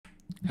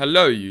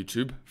Hello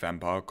YouTube,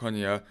 Vampire Con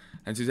here,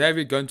 and today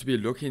we're going to be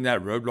looking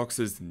at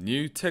Roblox's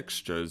new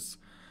textures.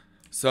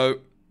 So,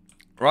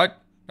 right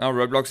now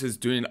Roblox is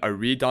doing a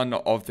redone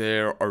of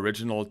their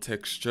original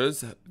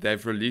textures.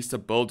 They've released a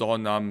build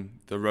on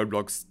the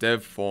Roblox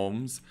dev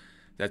forms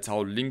that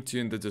I'll link to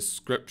in the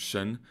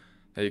description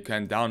that you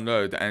can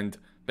download, and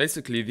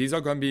basically these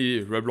are going to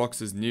be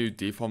Roblox's new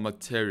default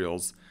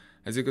materials.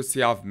 As you can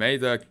see, I've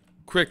made a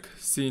quick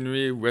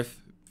scenery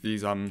with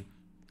these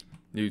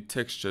new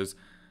textures.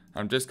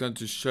 I'm just going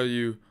to show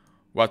you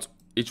what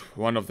each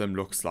one of them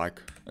looks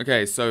like.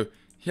 Okay, so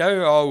here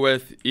we are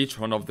with each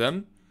one of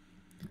them.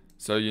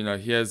 So,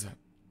 here's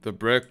the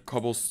brick,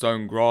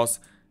 cobblestone, grass.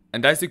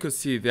 And as you can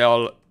see, they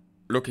are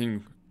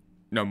looking,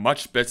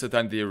 much better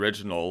than the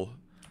original.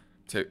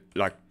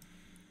 Like,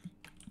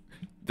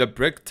 the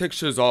brick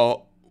textures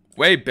are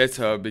way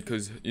better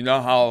because you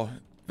know how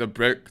the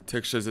brick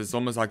textures is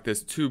almost like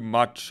there's too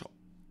much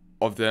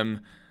of them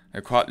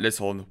and quite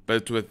little.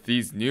 But with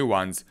these new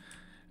ones,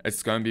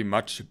 it's going to be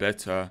much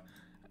better,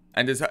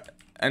 and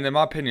in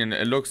my opinion,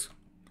 it looks,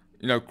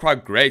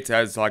 quite great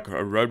as like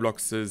a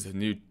Roblox's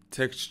new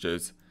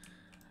textures.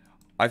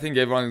 I think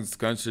everyone's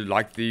going to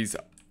like these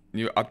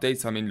new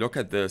updates. I mean, look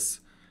at this.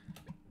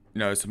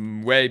 It's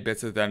way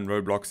better than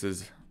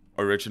Roblox's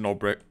original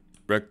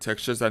brick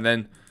textures. And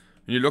then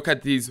when you look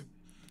at these,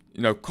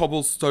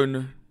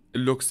 cobblestone,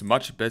 it looks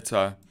much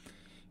better.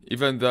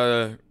 Even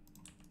though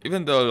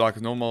like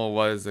normal,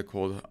 what is it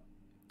called,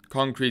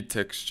 concrete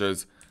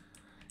textures.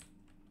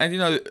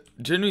 And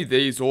generally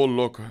these all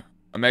look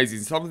amazing.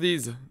 Some of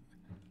these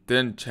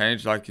didn't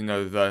change, like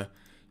the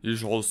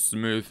usual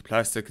smooth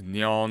plastic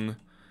neon.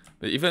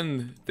 But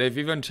they've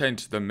even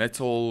changed the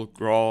metal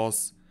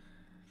grass.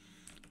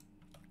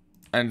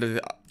 And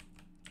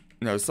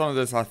some of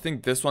this, I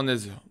think this one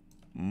is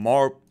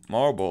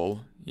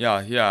marble.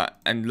 Yeah.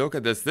 And look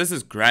at this. This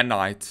is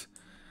granite.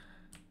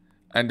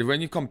 And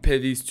when you compare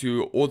these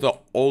to all the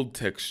old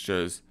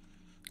textures,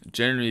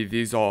 generally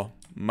these are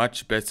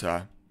much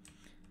better.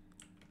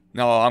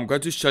 Now, I'm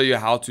going to show you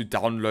how to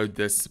download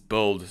this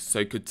build so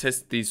you could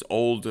test these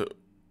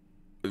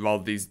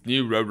these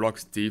new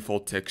Roblox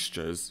default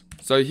textures.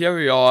 So here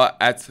we are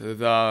at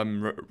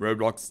the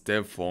Roblox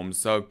dev form.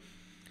 So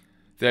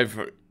they've,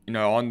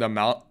 on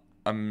the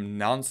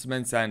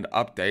announcements and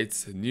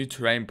updates, new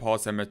terrain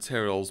parts and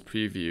materials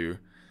preview.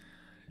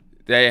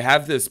 They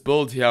have this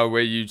build here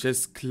where you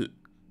just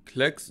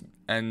click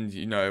and,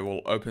 it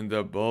will open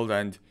the build,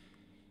 and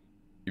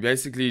you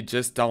basically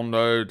just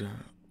download.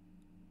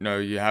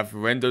 You have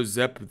Windows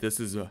zip. This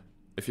is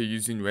if you're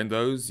using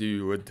Windows,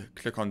 you would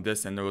click on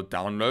this and it will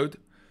download.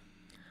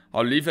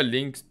 I'll leave a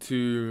link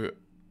to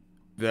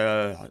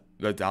the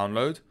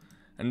download,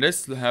 and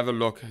let's have a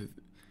look.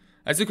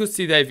 As you can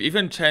see, they've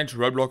even changed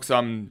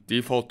Roblox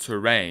default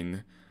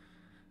terrain.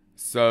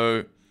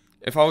 So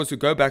if I was to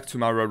go back to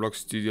my Roblox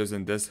Studios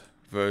in this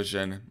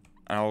version,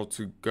 and I were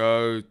to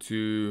go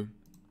to,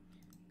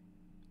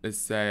 let's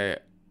say,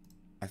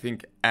 I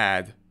think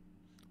add.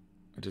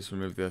 I'll just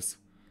remove this.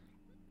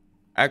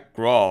 At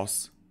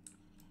grass,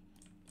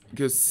 you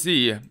can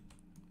see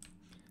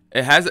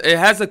it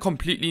has a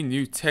completely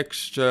new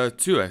texture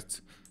to it.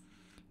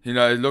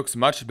 It looks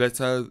much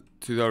better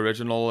to the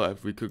original.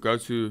 If we could go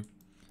to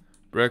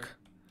brick,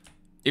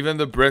 even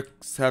the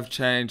bricks have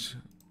changed.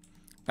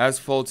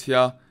 Asphalt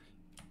here,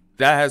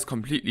 that has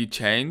completely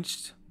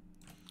changed.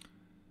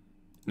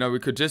 We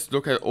could just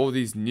look at all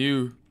these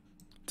new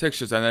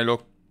textures, and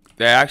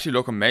they actually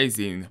look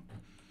amazing.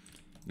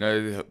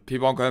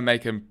 People are going to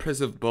make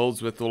impressive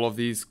builds with all of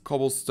these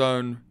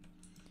cobblestone.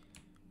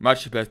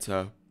 Much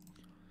better.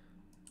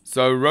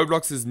 So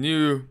Roblox's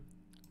new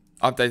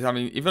update, I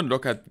mean, even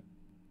look at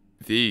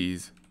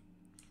these.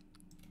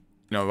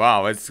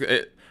 Wow,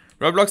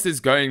 Roblox is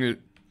going,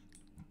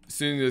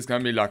 soon is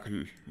going to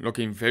be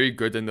looking very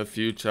good in the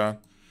future.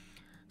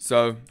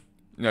 So,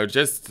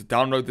 just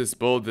download this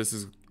build. This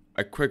is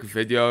a quick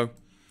video.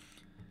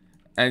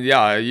 And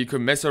yeah, you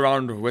can mess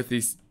around with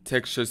these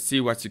textures,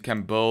 see what you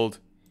can build.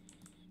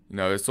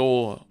 It's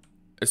all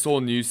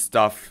new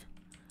stuff,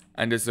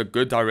 and it's a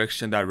good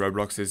direction that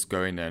Roblox is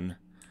going in.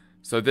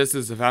 So this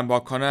is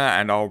Vampire Connor,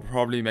 and I'll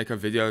probably make a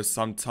video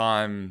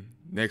sometime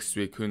next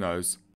week, who knows.